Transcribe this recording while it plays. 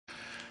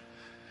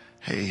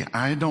Hey,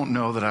 I don't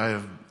know that I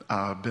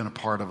have been a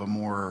part of a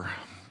more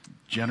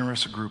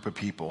generous group of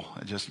people.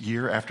 Just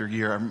year after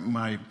year,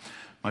 my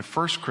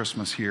first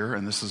Christmas here,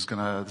 and this is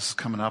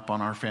coming up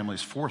on our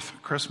family's fourth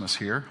Christmas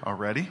here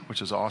already,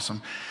 which is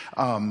awesome.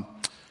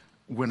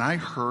 When I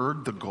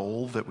heard the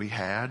goal that we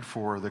had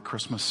for the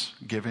Christmas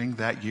giving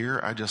that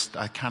year, I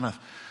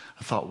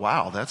thought,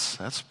 wow,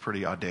 that's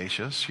pretty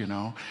audacious, you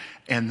know.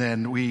 And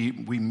then we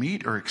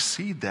meet or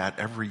exceed that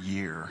every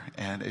year,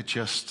 and it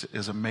just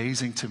is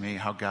amazing to me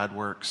how God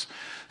works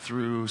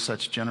through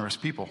such generous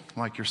people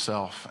like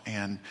yourself.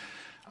 And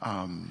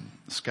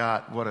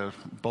Scott,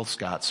 both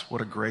Scotts, what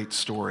a great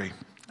story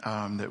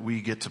that we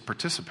get to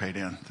participate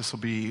in. This will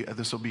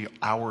be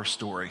our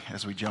story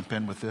as we jump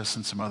in with this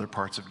and some other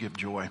parts of Give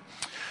Joy.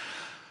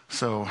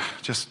 So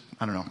just,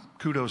 I don't know,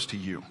 kudos to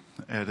you.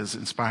 It is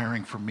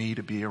inspiring for me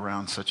to be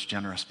around such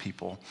generous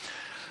people.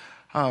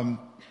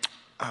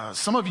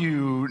 Some of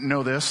you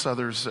know this,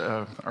 others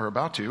are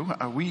about to.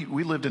 We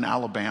lived in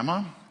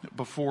Alabama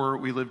before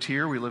we lived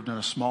here. We lived in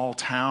a small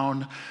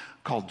town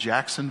called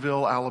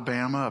Jacksonville,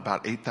 Alabama,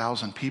 about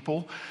 8,000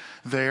 people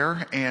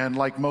there. And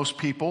like most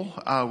people,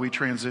 we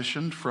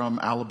transitioned from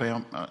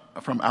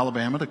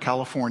Alabama to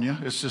California.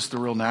 It's just the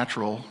real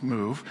natural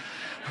move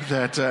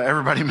that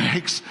everybody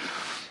makes.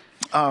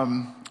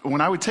 When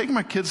I would take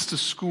my kids to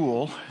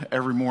school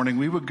every morning,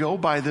 we would go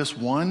by this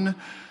one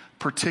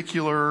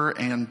particular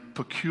and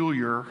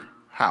peculiar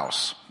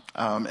house.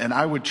 And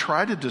I would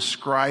try to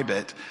describe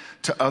it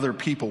to other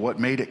people, what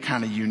made it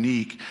kind of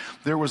unique.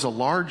 There was a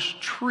large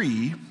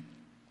tree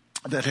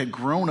that had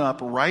grown up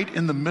right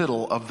in the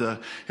middle of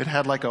it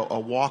had like a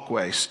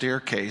walkway,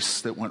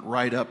 staircase that went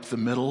right up the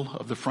middle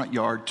of the front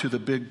yard to the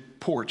big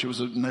porch. It was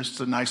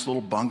a nice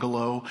little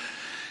bungalow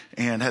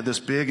and had this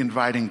big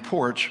inviting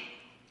porch.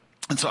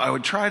 And so I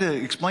would try to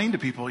explain to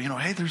people,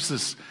 hey, there's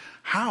this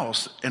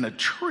house and a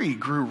tree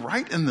grew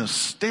right in the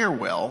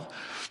stairwell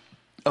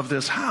of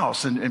this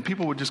house. And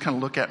people would just kind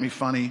of look at me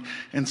funny.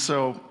 And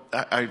so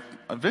I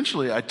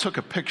eventually took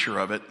a picture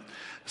of it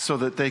so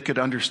that they could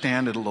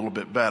understand it a little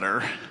bit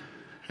better.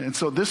 And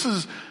so this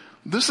is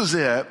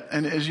it.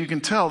 And as you can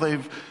tell,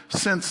 they've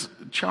since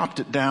chopped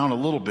it down a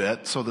little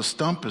bit. So the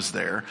stump is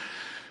there.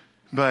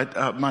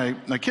 But my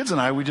kids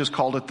and I, we just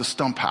called it the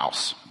stump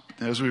house.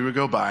 As we would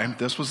go by,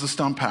 this was the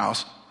stump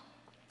house.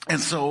 And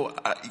so,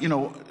 you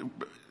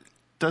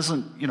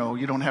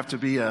don't have to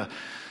be an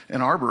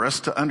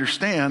arborist to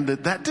understand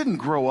that didn't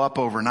grow up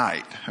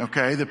overnight,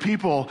 okay? The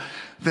people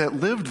that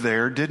lived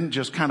there didn't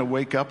just kind of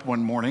wake up one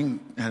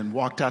morning and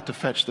walked out to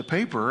fetch the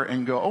paper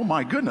and go, oh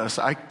my goodness,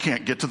 I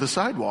can't get to the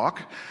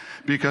sidewalk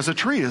because a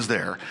tree is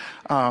there.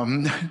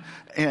 And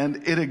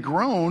it had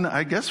grown,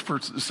 I guess, for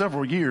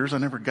several years. I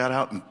never got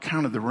out and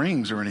counted the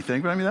rings or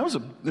anything, but I mean,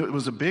 it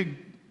was a big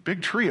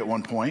tree at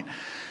one point.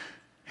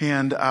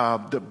 And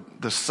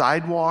the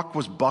sidewalk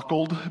was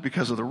buckled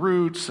because of the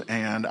roots,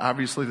 and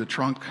obviously the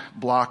trunk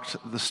blocked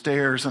the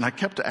stairs. And I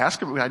kept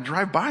asking, I'd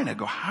drive by and I'd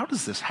go, how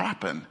does this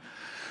happen?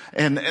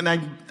 And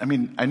I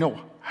mean, I know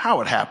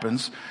how it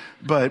happens,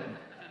 but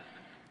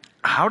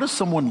how does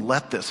someone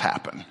let this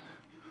happen?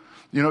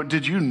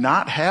 Did you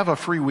not have a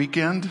free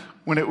weekend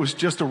when it was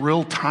just a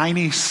real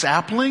tiny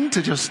sapling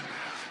to just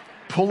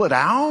pull it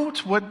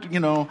out?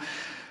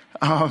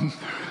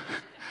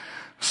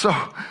 So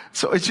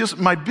it's just,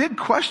 my big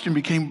question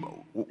became,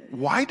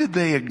 why did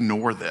they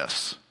ignore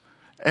this?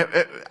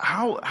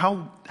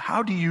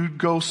 How do you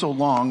go so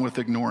long with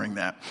ignoring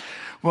that?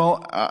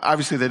 Well,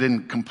 obviously they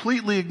didn't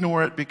completely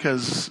ignore it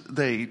because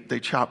they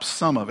chopped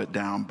some of it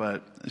down,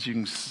 but as you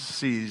can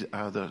see,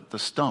 the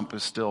stump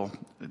is still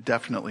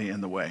definitely in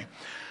the way.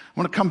 I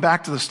want to come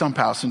back to the stump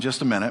house in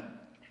just a minute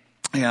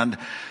and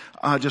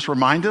just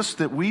remind us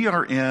that we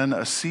are in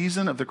a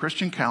season of the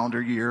Christian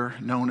calendar year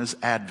known as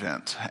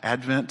Advent.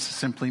 Advent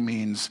simply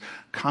means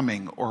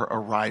coming or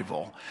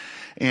arrival.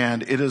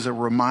 And it is a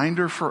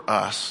reminder for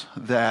us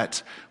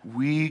that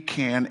we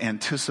can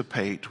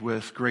anticipate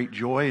with great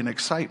joy and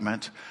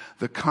excitement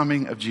the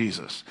coming of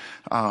Jesus.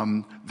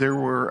 There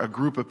were a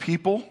group of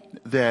people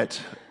that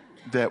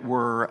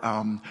were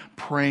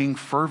praying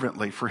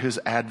fervently for his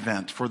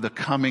advent, for the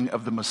coming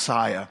of the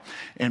Messiah.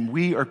 And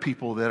we are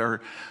people that are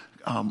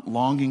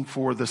longing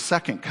for the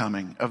second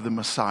coming of the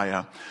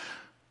Messiah.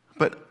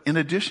 But in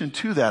addition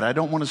to that, I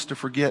don't want us to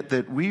forget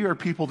that we are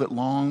people that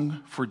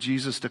long for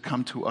Jesus to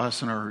come to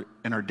us in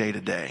our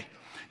day-to-day.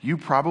 You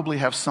probably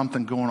have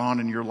something going on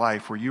in your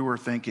life where you are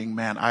thinking,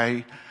 man,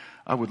 I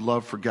would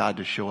love for God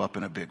to show up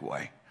in a big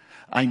way.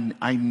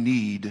 I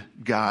need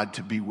God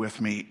to be with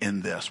me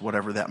in this,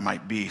 whatever that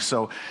might be.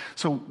 So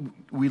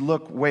we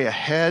look way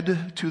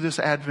ahead to this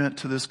Advent,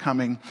 to this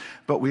coming,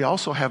 but we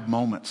also have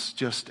moments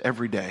just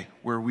every day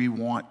where we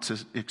want to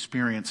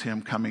experience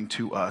him coming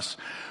to us.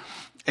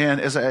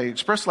 And as I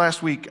expressed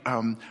last week,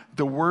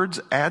 the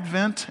words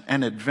Advent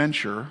and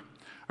adventure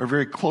are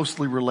very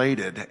closely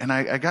related. And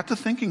I got to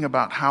thinking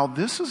about how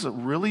this is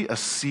really a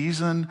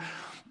season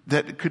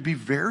that could be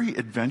very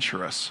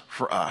adventurous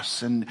for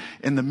us and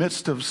in the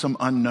midst of some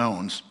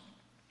unknowns.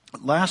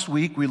 Last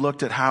week, we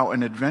looked at how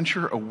an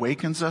adventure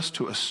awakens us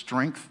to a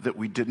strength that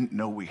we didn't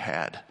know we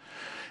had.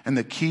 And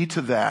the key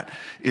to that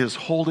is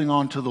holding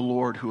on to the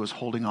Lord who is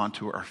holding on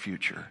to our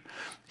future.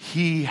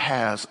 He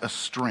has a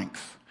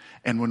strength.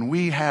 And when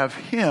we have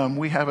Him,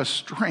 we have a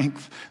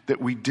strength that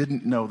we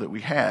didn't know that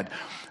we had.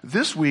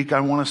 This week,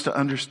 I want us to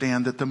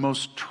understand that the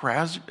most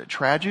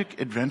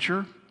tragic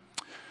adventure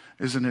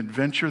is an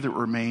adventure that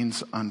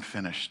remains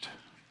unfinished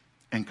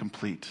and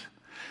complete.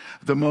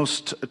 The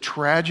most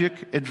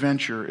tragic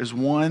adventure is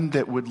one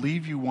that would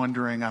leave you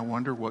wondering, I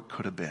wonder what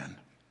could have been.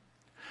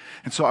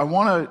 And so I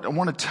want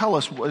to tell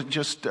us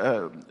just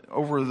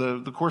over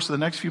the course of the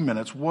next few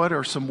minutes, what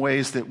are some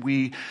ways that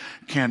we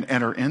can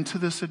enter into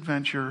this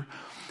adventure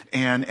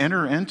and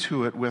enter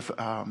into it with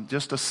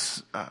just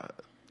a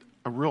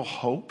real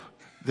hope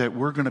that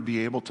we're going to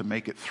be able to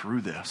make it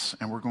through this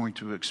and we're going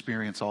to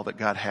experience all that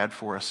God had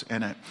for us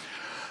in it.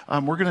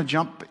 We're going to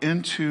jump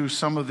into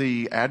some of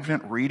the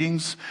Advent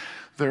readings.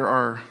 There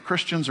are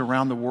Christians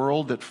around the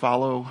world that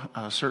follow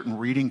a certain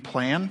reading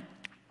plan,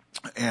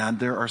 and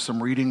there are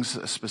some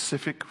readings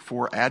specific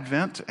for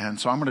Advent, and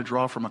so I'm going to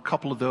draw from a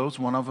couple of those,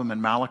 one of them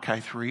in Malachi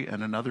 3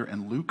 and another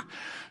in Luke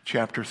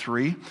chapter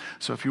 3.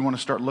 So if you want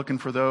to start looking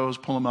for those,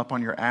 pull them up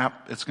on your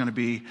app. It's going to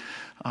be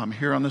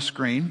here on the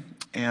screen,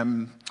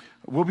 and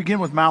we'll begin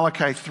with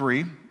Malachi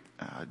 3,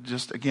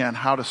 just again,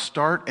 how to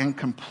start and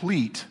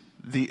complete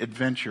the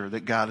adventure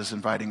that God is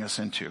inviting us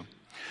into.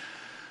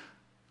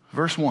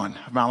 Verse 1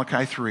 of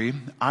Malachi 3,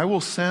 I will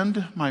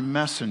send my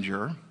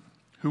messenger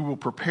who will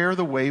prepare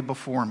the way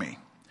before me.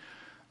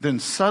 Then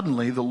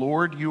suddenly the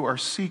Lord you are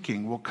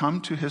seeking will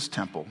come to his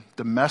temple.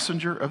 The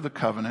messenger of the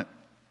covenant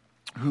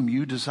whom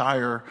you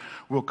desire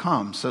will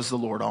come, says the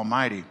Lord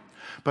Almighty.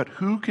 But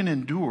who can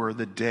endure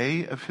the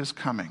day of his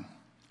coming?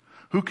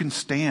 Who can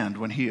stand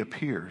when he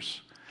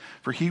appears?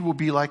 For he will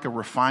be like a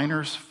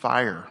refiner's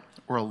fire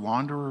or a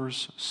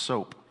launderer's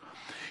soap.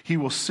 He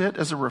will sit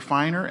as a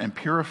refiner and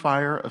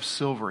purifier of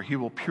silver. He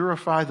will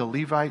purify the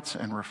Levites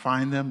and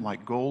refine them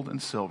like gold and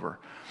silver.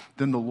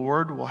 Then the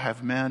Lord will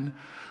have men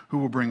who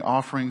will bring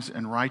offerings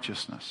in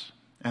righteousness,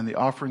 and the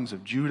offerings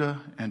of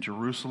Judah and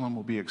Jerusalem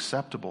will be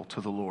acceptable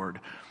to the Lord,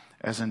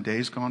 as in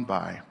days gone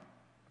by,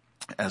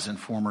 as in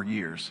former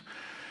years.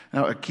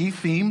 Now, a key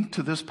theme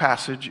to this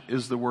passage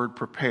is the word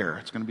prepare.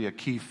 It's going to be a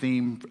key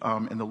theme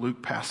in the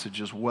Luke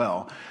passage as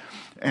well.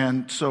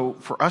 And so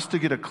for us to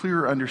get a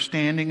clearer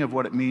understanding of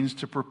what it means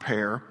to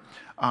prepare,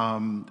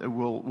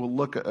 we'll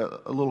look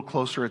a little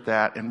closer at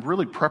that. And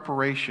really,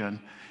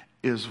 preparation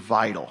is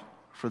vital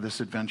for this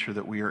adventure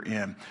that we are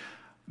in.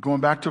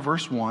 Going back to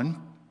verse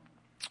 1,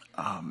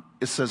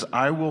 it says,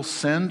 I will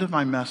send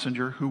my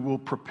messenger who will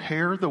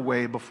prepare the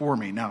way before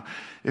me. Now,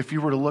 if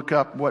you were to look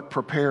up what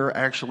prepare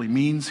actually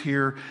means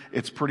here,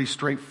 it's pretty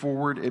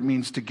straightforward. It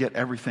means to get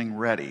everything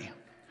ready.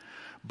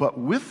 But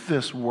with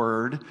this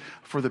word,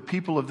 for the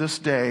people of this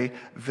day,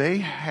 they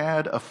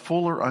had a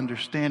fuller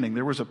understanding.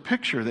 There was a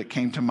picture that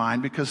came to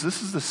mind because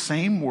this is the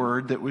same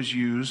word that was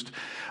used,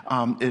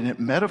 and it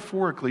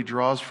metaphorically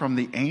draws from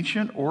the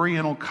ancient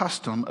Oriental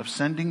custom of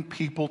sending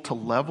people to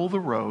level the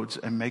roads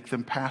and make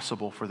them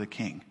passable for the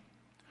king.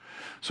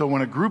 So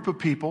when a group of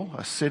people,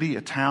 a city,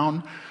 a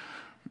town,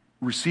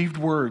 received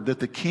word that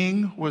the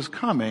king was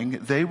coming,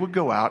 they would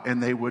go out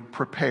and they would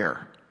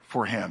prepare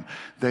for him.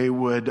 They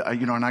would,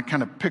 and I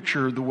kind of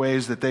picture the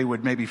ways that they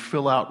would maybe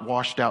fill out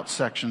washed out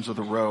sections of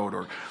the road,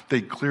 or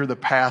they'd clear the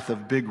path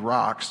of big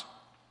rocks.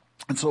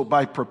 And so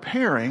by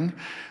preparing,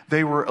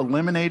 they were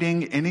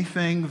eliminating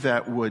anything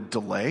that would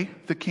delay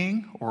the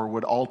king or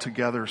would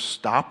altogether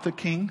stop the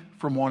king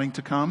from wanting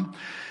to come.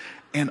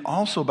 And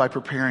also by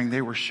preparing,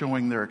 they were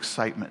showing their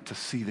excitement to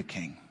see the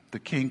king. The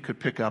king could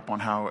pick up on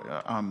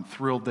how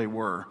thrilled they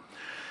were.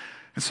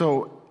 And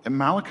so in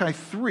Malachi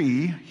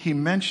 3, he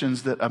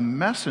mentions that a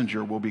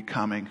messenger will be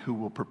coming who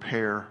will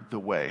prepare the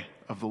way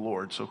of the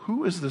Lord. So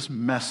who is this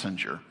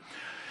messenger?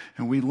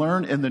 And we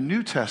learn in the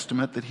New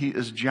Testament that he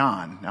is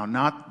John.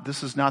 Now,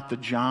 this is not the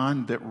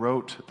John that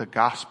wrote the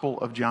Gospel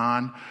of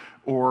John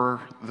or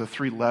the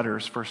 3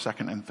 letters, 1st,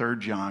 2nd, and 3rd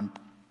John.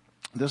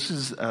 This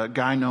is a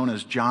guy known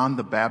as John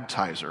the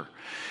Baptizer.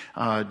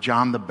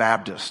 John the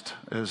Baptist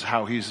is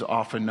how he's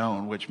often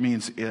known, which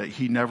means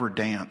he never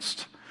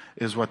danced.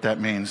 Is what that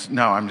means.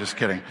 No, I'm just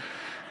kidding.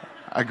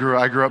 I grew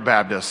up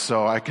Baptist,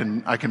 so I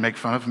can make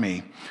fun of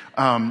me.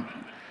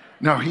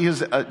 No, he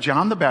is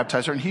John the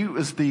Baptizer, and he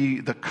was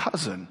the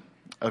cousin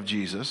of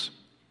Jesus.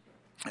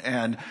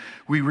 And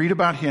we read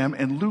about him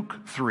in Luke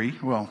 3,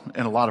 well,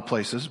 in a lot of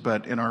places,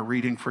 but in our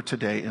reading for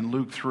today in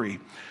Luke 3,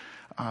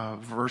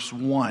 verse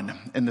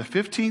 1. In the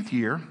 15th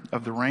year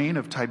of the reign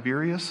of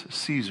Tiberius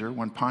Caesar,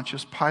 when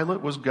Pontius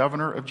Pilate was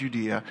governor of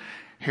Judea,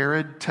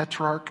 Herod,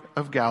 tetrarch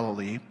of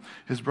Galilee,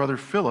 his brother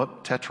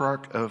Philip,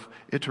 tetrarch of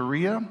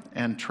Iturea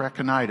and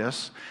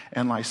Trachonitis,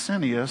 and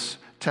Lysanias,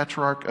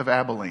 tetrarch of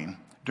Abilene.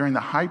 During the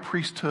high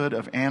priesthood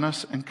of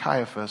Annas and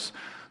Caiaphas,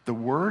 the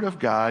word of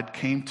God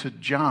came to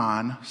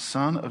John,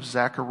 son of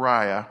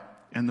Zechariah,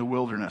 in the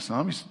wilderness. Now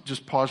let me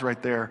just pause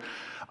right there.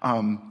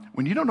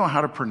 When you don't know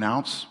how to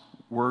pronounce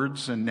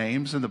words and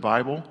names in the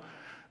Bible,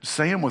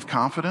 say them with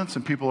confidence,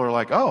 and people are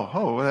like,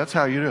 oh, that's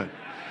how you do it.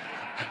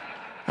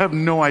 I have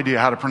no idea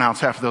how to pronounce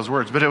half of those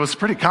words, but it was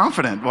pretty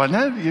confident,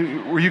 wasn't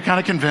it? Were you kind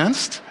of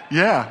convinced?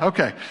 Yeah,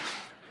 okay.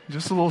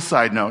 Just a little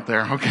side note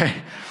there, okay.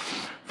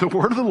 The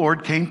word of the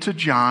Lord came to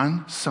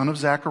John, son of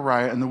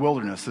Zechariah, in the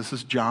wilderness. This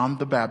is John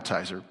the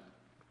Baptizer.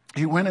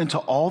 He went into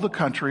all the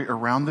country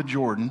around the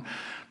Jordan,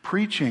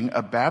 preaching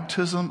a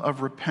baptism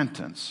of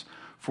repentance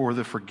for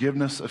the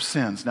forgiveness of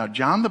sins. Now,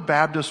 John the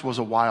Baptist was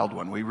a wild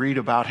one. We read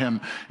about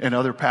him in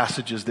other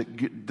passages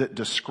that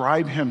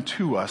describe him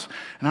to us.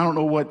 And I don't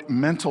know what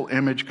mental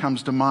image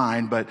comes to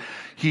mind, but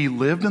he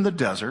lived in the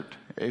desert,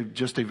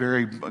 just a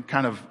very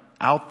kind of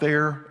out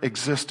there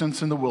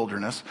existence in the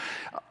wilderness.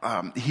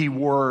 He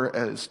wore,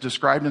 as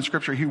described in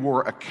Scripture, he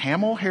wore a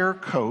camel hair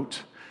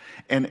coat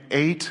and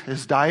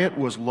his diet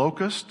was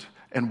locust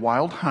and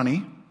wild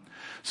honey.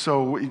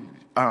 So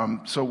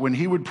when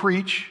he would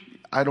preach,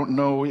 I don't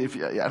know if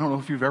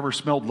you've ever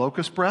smelled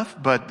locust breath,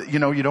 but you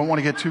don't want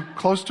to get too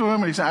close to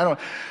him. And he said,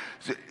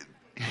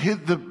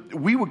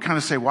 we would kind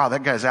of say, wow,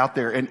 that guy's out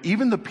there. And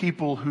even the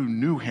people who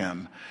knew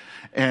him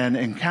and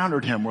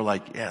encountered him were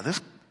like, yeah,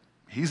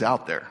 he's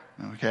out there.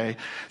 Okay.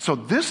 So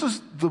this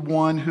is the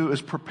one who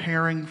is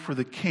preparing for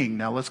the king.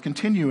 Now let's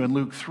continue in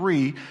Luke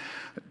 3.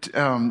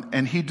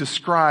 And he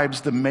describes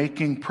the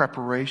making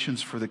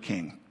preparations for the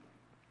king.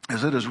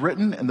 As it is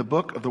written in the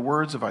book of the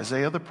words of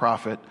Isaiah the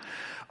prophet,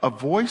 a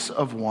voice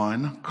of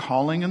one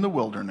calling in the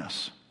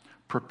wilderness,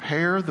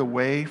 prepare the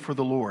way for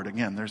the Lord.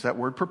 Again, there's that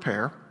word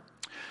prepare.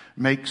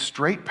 Make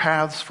straight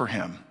paths for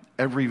him.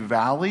 Every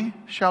valley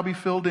shall be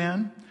filled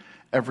in,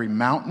 every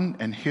mountain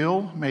and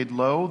hill made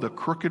low, the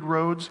crooked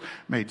roads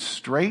made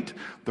straight,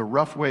 the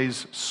rough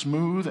ways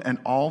smooth, and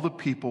all the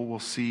people will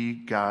see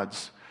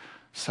God's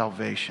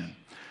salvation.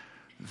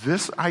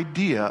 This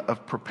idea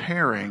of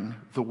preparing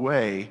the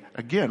way,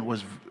 again,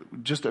 was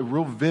just a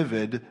real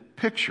vivid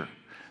picture.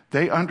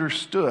 They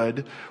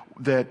understood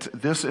that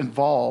this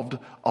involved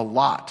a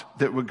lot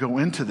that would go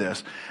into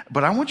this.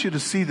 But I want you to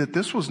see that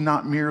this was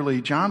not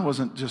merely, John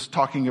wasn't just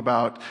talking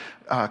about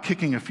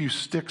kicking a few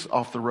sticks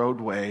off the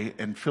roadway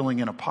and filling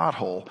in a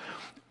pothole.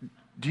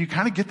 Do you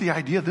kind of get the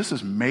idea? This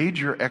is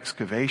major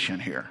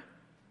excavation here.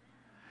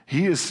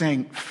 He is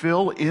saying,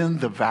 fill in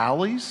the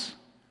valleys,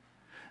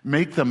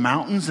 make the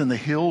mountains and the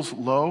hills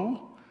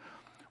low.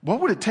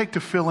 What would it take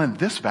to fill in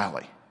this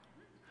valley?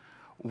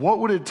 What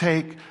would it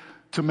take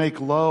to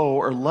make low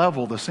or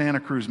level the Santa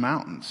Cruz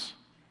Mountains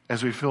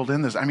as we filled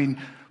in this? I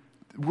mean,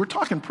 we're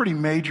talking pretty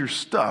major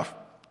stuff.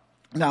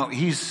 Now,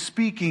 he's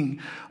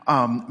speaking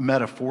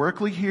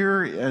metaphorically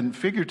here and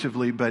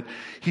figuratively, but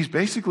he's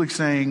basically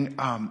saying,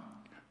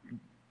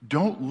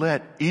 don't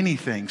let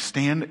anything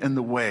stand in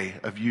the way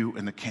of you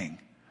and the king.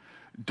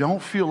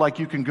 Don't feel like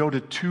you can go to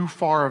too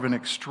far of an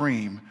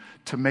extreme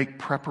to make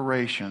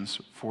preparations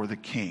for the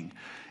king.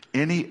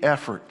 Any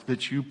effort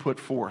that you put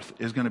forth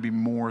is going to be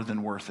more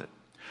than worth it.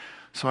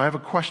 So I have a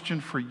question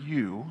for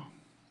you,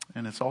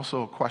 and it's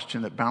also a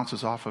question that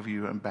bounces off of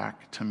you and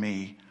back to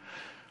me.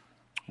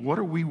 What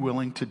are we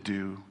willing to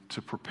do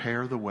to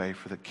prepare the way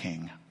for the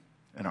king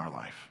in our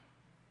life?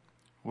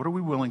 What are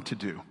we willing to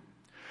do?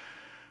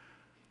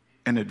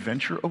 An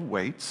adventure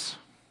awaits,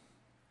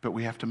 but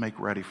we have to make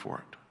ready for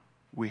it.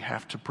 We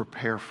have to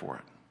prepare for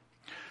it.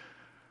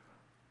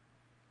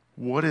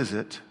 What is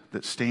it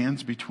that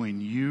stands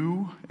between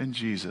you and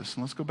Jesus?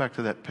 And let's go back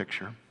to that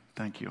picture.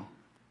 Thank you.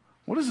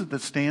 What is it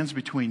that stands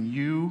between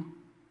you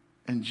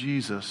and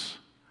Jesus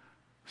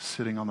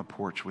sitting on the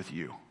porch with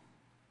you?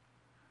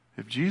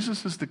 If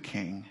Jesus is the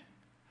king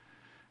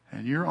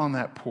and you're on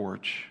that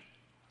porch,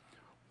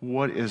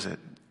 what is it?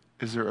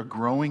 Is there a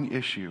growing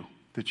issue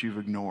that you've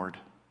ignored?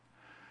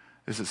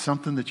 Is it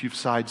something that you've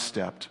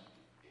sidestepped,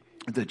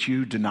 that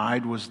you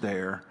denied was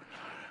there?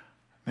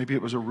 Maybe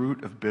it was a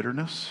root of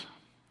bitterness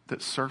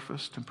that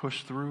surfaced and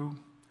pushed through.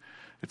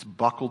 It's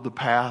buckled the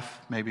path.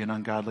 Maybe an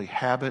ungodly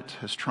habit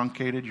has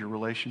truncated your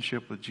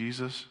relationship with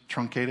Jesus.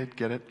 Truncated,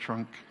 get it?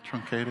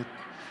 Truncated.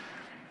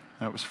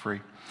 That was free.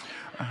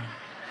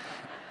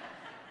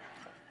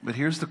 But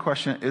here's the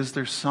question. Is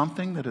there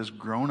something that has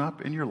grown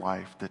up in your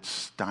life that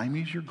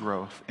stymies your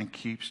growth and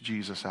keeps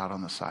Jesus out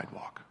on the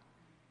sidewalk?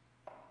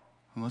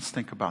 And let's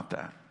think about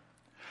that.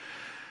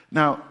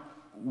 Now,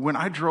 when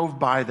I drove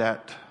by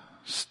that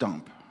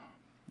stump,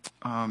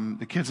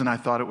 the kids and I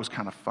thought it was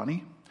kind of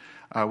funny.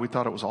 We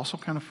thought it was also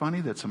kind of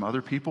funny that some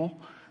other people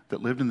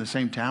that lived in the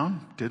same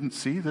town didn't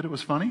see that it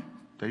was funny.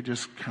 They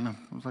just kind of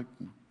was like,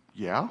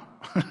 yeah.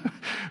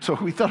 So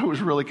we thought it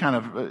was really kind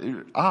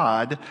of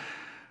odd.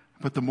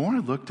 But the more I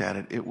looked at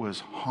it, it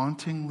was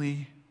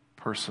hauntingly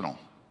personal.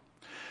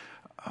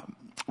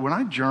 When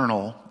I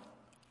journal,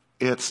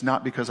 it's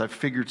not because I've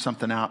figured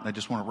something out and I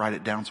just want to write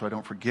it down so I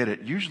don't forget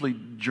it. Usually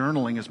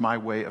journaling is my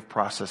way of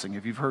processing.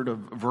 If you've heard of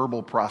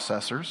verbal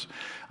processors,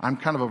 I'm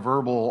kind of a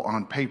verbal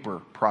on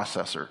paper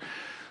processor.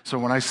 So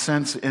when I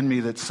sense in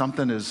me that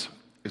something is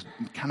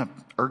kind of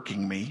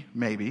irking me,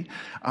 maybe,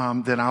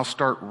 then I'll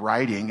start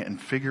writing and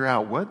figure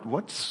out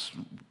what's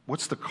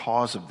the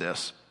cause of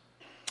this.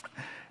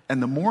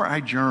 And the more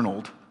I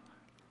journaled,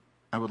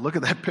 I would look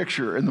at that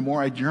picture, and the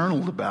more I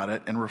journaled about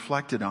it and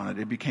reflected on it,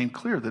 it became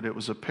clear that it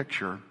was a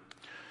picture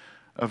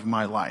of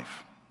my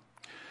life.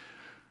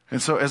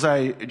 And so as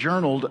I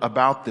journaled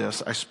about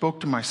this, I spoke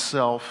to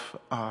myself,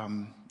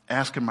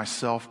 asking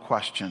myself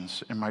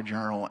questions in my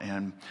journal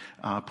and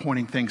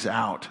pointing things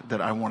out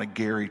that I wanted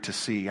Gary to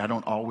see. I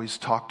don't always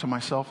talk to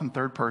myself in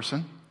third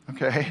person,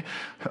 okay?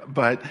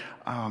 But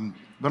I'm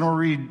going to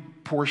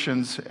read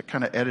portions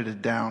kind of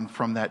edited down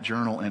from that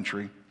journal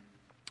entry.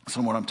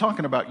 So when I'm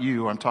talking about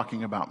you, I'm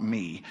talking about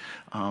me,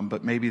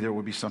 but maybe there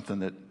will be something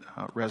that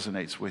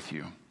resonates with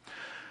you.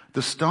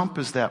 The stump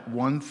is that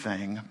one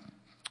thing,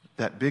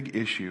 that big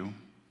issue,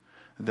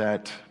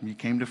 that you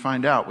came to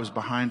find out was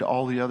behind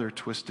all the other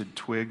twisted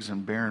twigs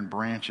and barren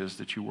branches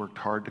that you worked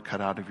hard to cut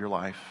out of your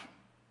life.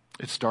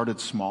 It started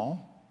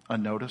small,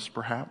 unnoticed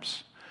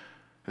perhaps.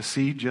 A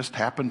seed just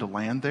happened to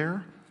land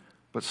there,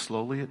 but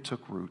slowly it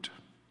took root.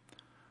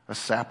 A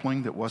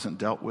sapling that wasn't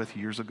dealt with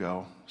years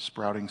ago,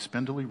 sprouting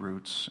spindly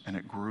roots, and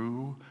it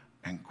grew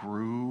and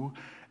grew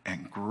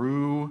and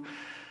grew,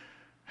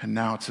 and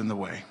now it's in the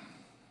way,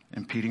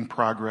 impeding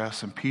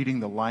progress, impeding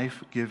the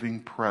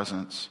life-giving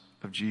presence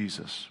of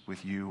Jesus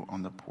with you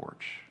on the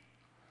porch.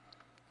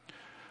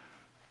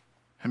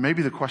 And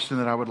maybe the question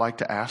that I would like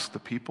to ask the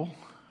people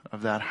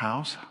of that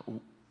house,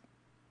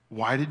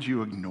 why did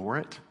you ignore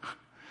it?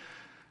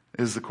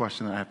 Is the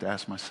question that I have to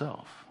ask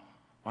myself.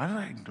 Why did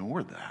I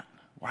ignore that?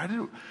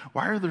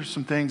 Why are there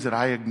some things that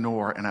I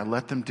ignore and I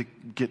let them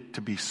get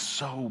to be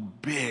so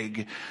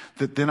big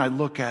that then I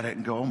look at it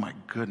and go, oh my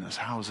goodness,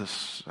 how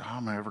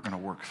am I ever going to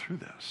work through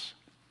this?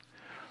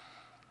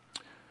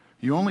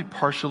 You only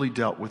partially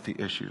dealt with the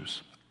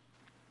issues.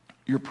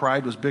 Your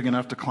pride was big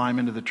enough to climb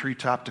into the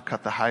treetop to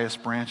cut the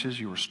highest branches.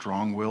 You were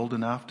strong-willed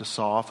enough to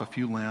saw off a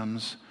few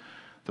limbs.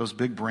 Those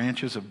big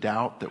branches of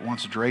doubt that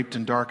once draped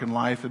in darkened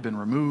life have been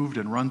removed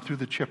and run through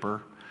the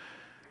chipper.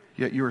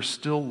 Yet you are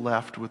still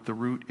left with the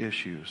root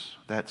issues,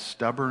 that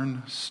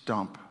stubborn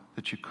stump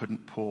that you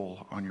couldn't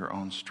pull on your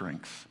own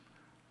strength.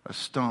 A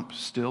stump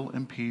still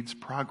impedes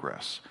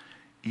progress.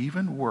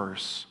 Even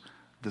worse,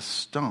 the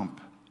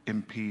stump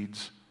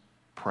impedes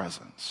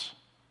presence.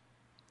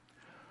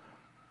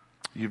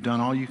 You've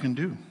done all you can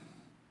do.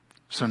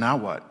 So now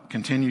what?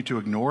 Continue to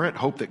ignore it?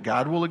 Hope that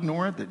God will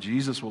ignore it? That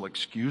Jesus will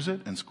excuse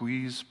it and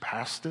squeeze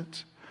past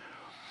it?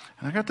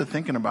 And I got to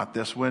thinking about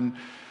this. When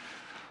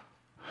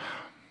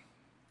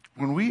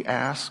we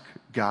ask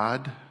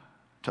God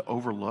to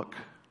overlook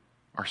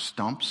our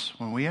stumps,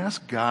 when we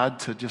ask God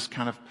to just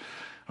kind of,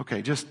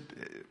 just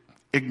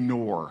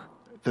ignore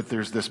that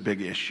there's this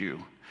big issue,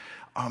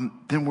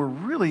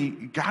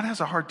 then God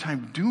has a hard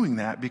time doing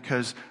that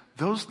because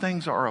those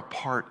things are a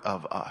part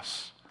of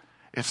us.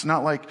 It's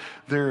not like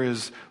there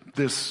is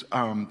this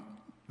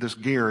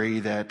Gary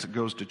that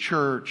goes to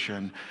church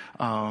and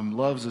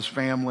loves his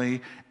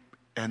family,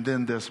 and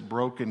then this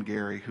broken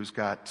Gary who's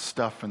got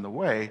stuff in the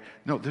way.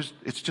 No,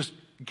 it's just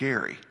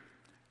Gary.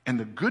 And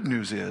the good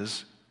news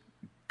is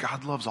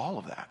God loves all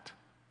of that.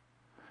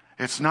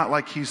 It's not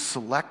like he's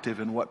selective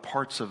in what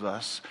parts of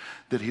us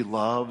that he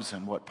loves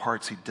and what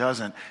parts he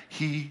doesn't.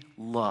 He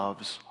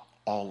loves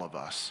all of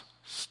us,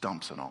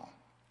 stumps and all.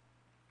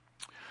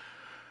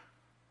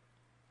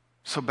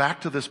 So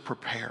back to this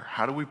prepare.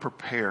 How do we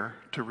prepare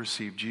to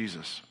receive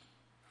Jesus?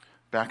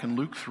 Back in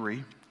Luke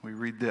 3, we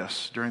read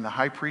this. During the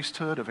high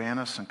priesthood of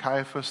Annas and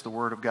Caiaphas, the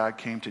word of God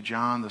came to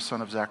John, the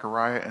son of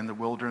Zechariah, in the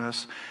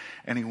wilderness,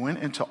 and he went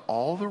into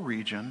all the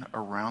region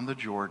around the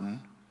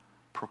Jordan,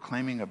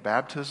 proclaiming a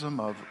baptism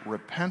of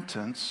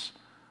repentance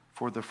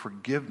for the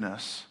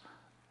forgiveness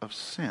of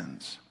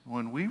sins.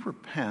 When we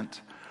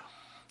repent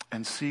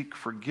and seek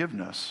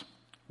forgiveness,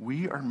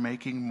 we are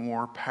making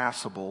more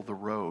passable the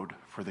road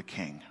for the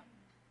King.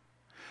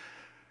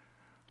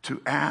 To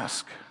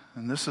ask,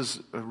 and this is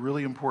a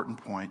really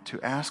important point,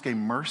 to ask a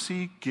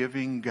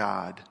mercy-giving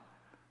God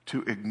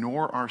to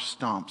ignore our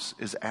stumps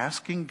is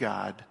asking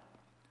God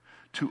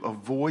to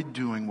avoid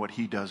doing what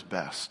he does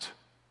best,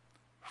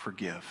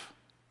 forgive.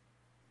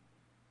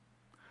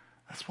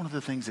 That's one of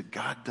the things that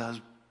God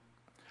does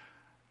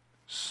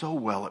so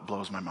well, it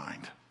blows my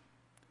mind.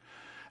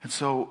 And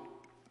so,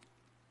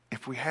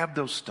 if we have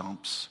those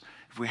stumps,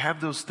 if we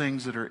have those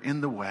things that are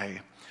in the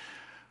way,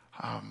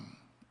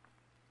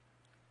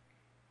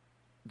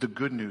 the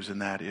good news in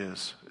that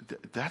is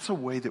that's a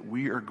way that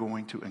we are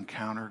going to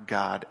encounter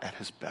God at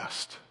his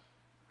best.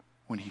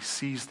 When he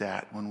sees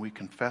that, when we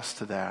confess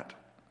to that,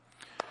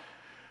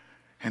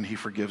 and he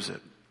forgives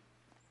it.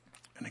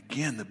 And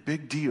again, the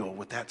big deal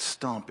with that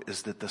stump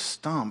is that the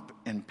stump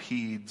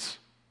impedes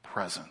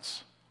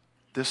presence.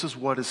 This is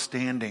what is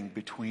standing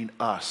between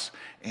us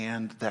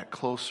and that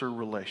closer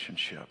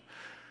relationship.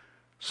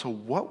 So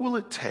what will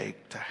it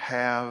take to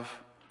have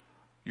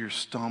your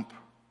stump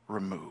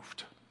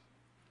removed?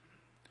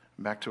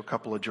 Back to a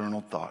couple of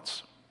journal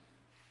thoughts.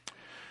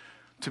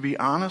 To be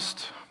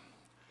honest,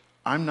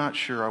 I'm not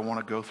sure I want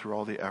to go through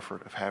all the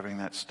effort of having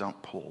that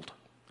stump pulled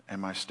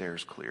and my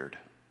stairs cleared.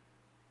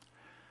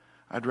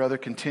 I'd rather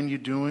continue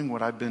doing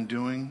what I've been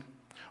doing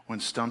when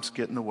stumps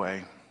get in the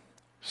way,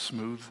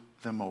 smooth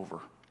them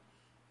over.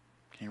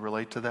 Can you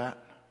relate to that?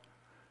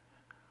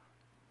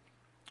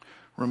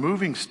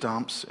 Removing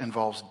stumps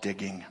involves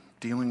digging,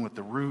 dealing with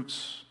the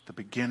roots, the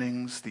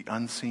beginnings, the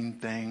unseen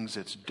things.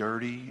 It's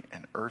dirty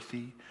and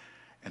earthy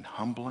and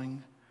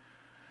humbling.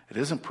 It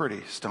isn't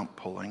pretty, stump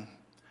pulling.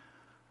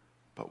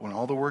 But when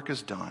all the work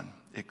is done,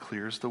 it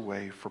clears the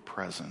way for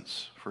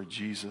presence, for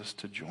Jesus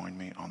to join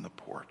me on the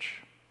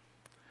porch.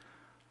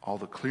 All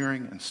the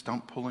clearing and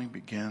stump pulling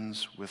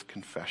begins with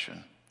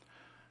confession.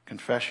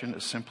 Confession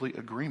is simply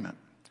agreement.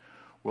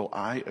 Will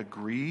I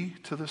agree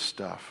to the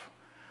stuff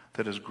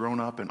that has grown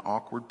up in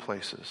awkward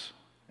places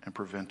and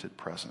prevented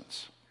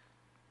presence?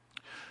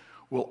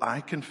 Will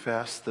I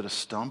confess that a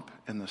stump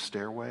in the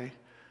stairway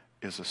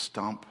is a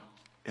stump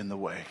in the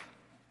way?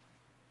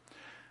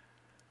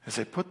 As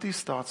I put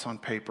these thoughts on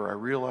paper, I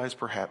realize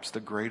perhaps the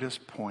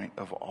greatest point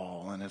of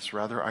all, and it's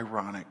rather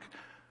ironic.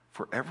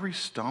 For every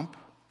stump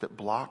that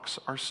blocks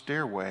our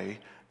stairway,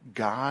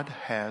 God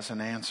has an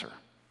answer.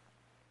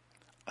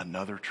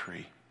 Another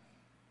tree.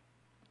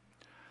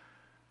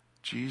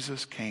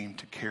 Jesus came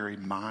to carry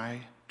my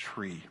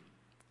tree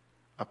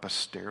up a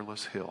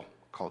stairless hill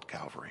called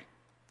Calvary.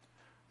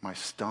 My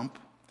stump,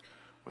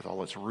 with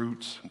all its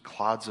roots and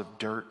clods of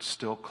dirt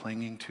still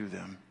clinging to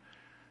them,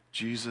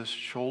 Jesus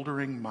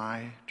shouldering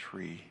my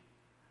tree,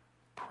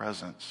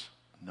 presence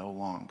no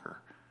longer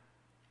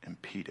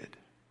impeded.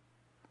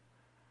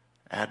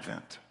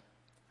 Advent.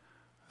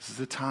 This is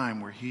a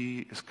time where he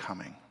is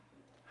coming.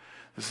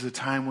 This is a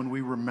time when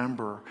we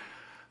remember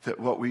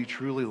that what we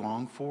truly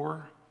long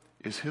for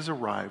is his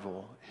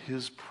arrival,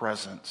 his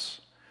presence,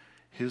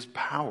 his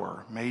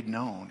power made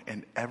known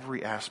in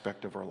every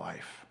aspect of our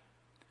life.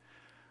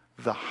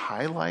 The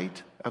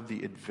highlight of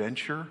the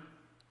adventure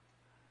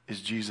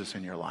is Jesus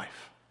in your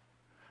life.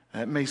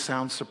 That may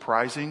sound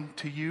surprising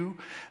to you.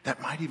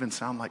 That might even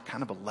sound like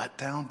kind of a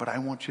letdown, but I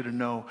want you to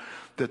know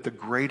that the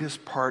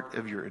greatest part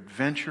of your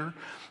adventure,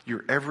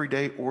 your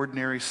everyday,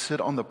 ordinary,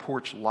 sit on the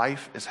porch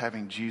life is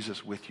having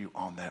Jesus with you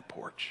on that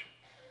porch,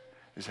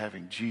 is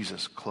having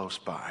Jesus close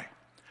by.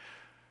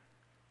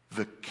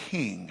 The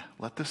King,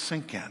 let this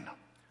sink in,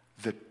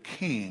 the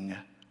King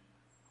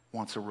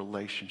wants a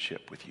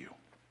relationship with you.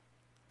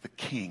 The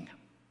King.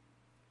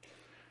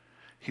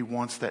 He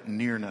wants that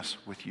nearness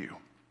with you.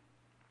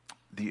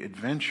 The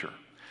adventure,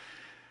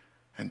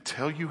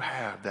 until you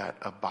have that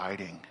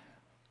abiding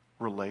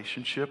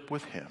relationship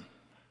with him,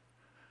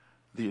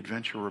 the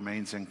adventure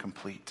remains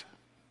incomplete.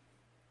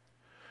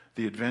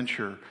 The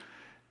adventure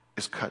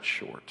is cut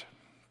short.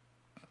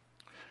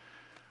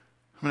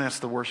 I'm going to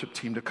ask the worship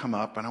team to come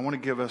up, and I want to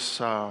give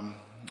us,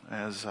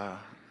 as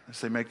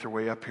they make their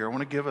way up here, I want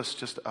to give us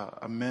just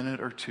a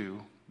minute or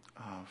two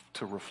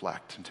to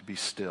reflect and to be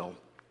still.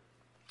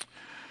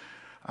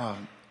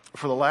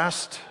 For the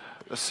last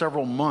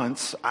several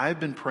months, I've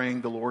been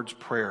praying the Lord's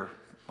Prayer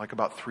like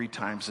about 3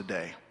 times a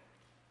day.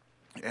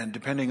 And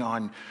depending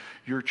on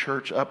your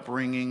church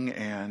upbringing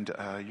and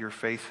your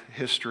faith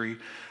history,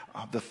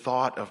 the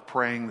thought of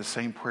praying the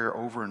same prayer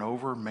over and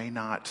over may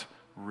not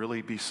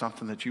really be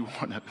something that you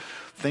want to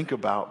think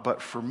about.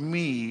 But for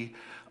me,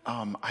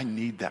 I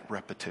need that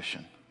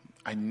repetition.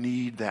 I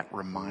need that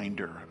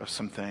reminder of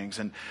some things.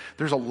 And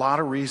there's a lot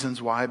of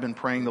reasons why I've been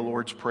praying the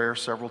Lord's Prayer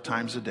several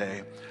times a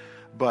day,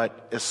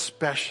 but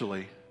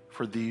especially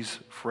for these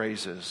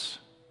phrases.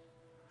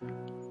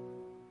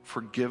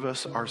 Forgive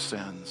us our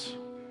sins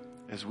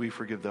as we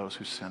forgive those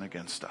who sin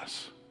against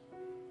us.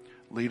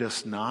 Lead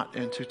us not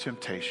into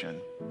temptation,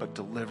 but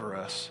deliver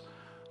us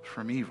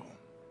from evil.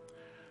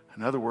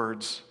 In other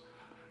words,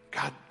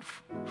 God,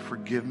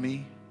 forgive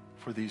me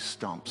for these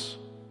stumps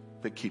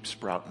that keep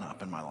sprouting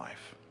up in my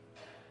life.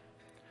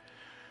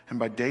 And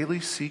by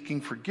daily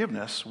seeking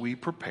forgiveness, we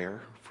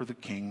prepare for the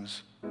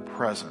King's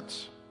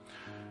presence.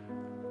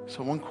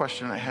 So one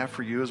question I have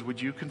for you is,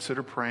 would you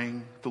consider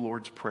praying the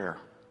Lord's Prayer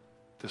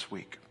this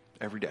week,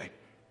 every day,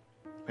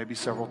 maybe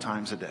several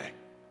times a day?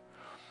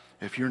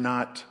 If you're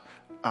not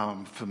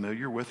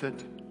familiar with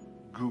it,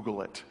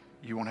 Google it.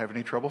 You won't have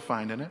any trouble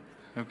finding it,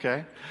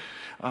 okay?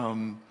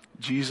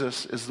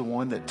 Jesus is the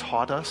one that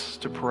taught us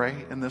to pray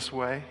in this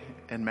way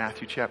in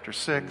Matthew chapter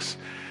 6.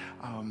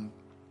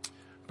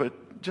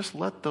 But just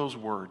let those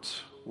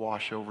words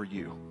wash over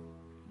you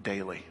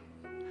daily.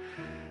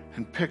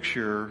 And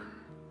picture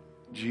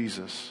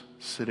Jesus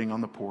sitting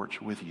on the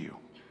porch with you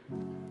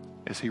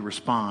as he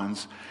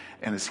responds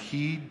and as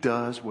he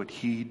does what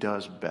he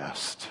does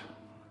best: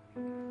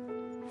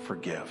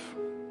 forgive.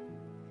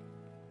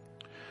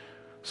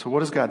 So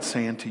what is God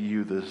saying to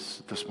you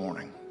this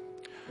morning?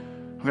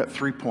 I've got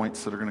 3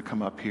 points that are going to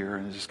come up here,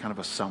 and it's just kind of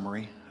a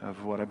summary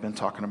of what I've been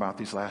talking about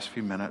these last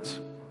few minutes.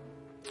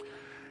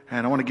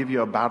 And I want to give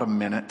you about a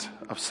minute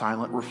of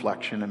silent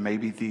reflection, and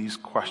maybe these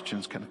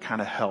questions can kind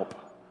of help.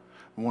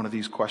 One of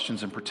these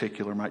questions in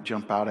particular might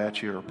jump out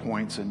at you, or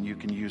points, and you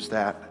can use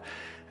that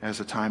as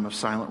a time of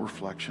silent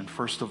reflection.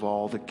 First of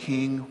all, the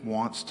King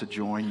wants to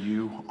join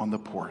you on the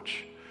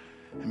porch.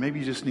 And maybe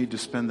you just need to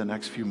spend the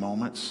next few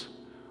moments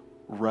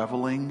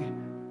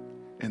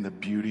reveling in the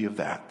beauty of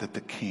that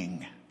the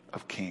King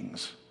of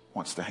Kings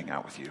wants to hang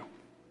out with you.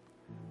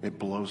 It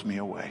blows me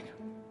away.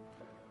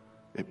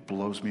 It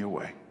blows me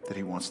away that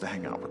he wants to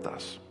hang out with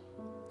us.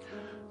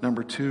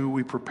 Number 2,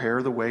 we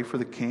prepare the way for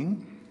the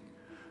king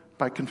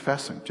by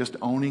confessing, just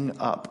owning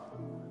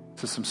up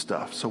to some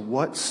stuff. So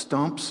what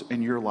stumps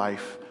in your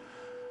life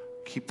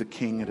keep the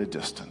king at a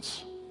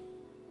distance?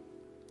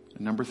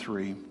 And number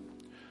 3,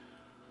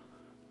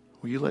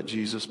 will you let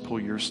Jesus pull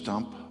your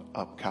stump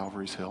up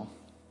Calvary's Hill?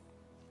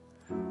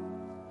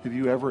 Have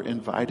you ever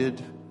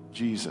invited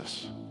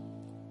Jesus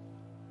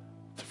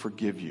to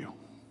forgive you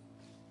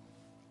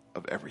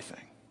of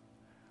everything?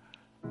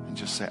 And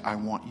just say, I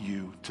want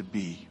you to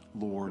be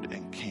Lord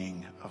and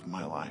King of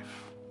my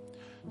life.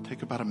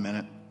 Take about a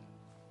minute,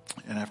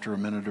 and after a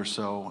minute or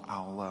so,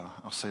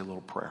 I'll say a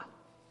little prayer.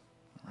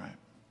 All right.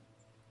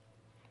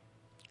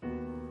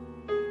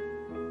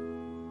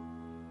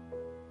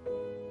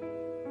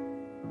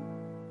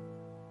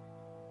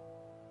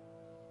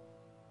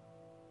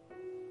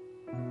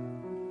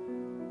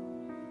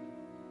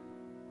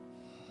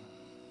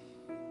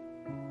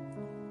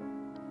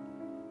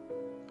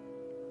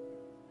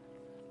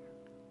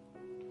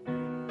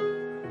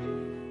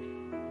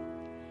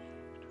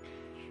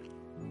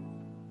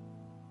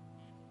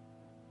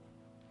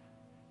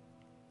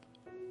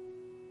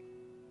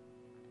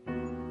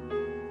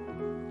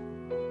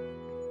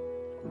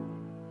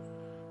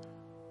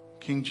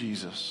 King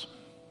Jesus,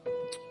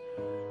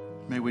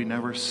 may we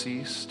never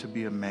cease to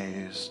be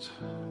amazed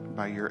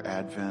by your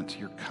advent,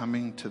 your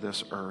coming to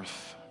this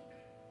earth.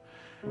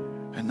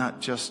 And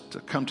not just to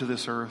come to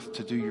this earth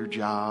to do your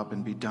job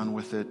and be done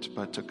with it,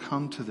 but to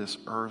come to this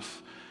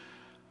earth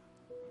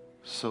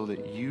so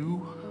that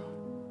you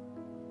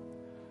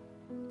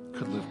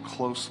could live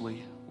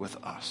closely with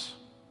us,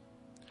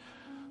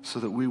 so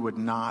that we would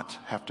not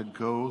have to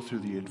go through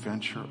the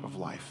adventure of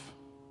life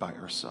by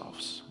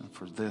ourselves. And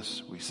for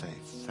this, we say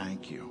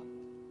thank you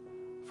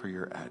for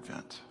your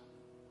advent.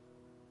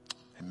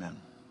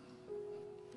 Amen.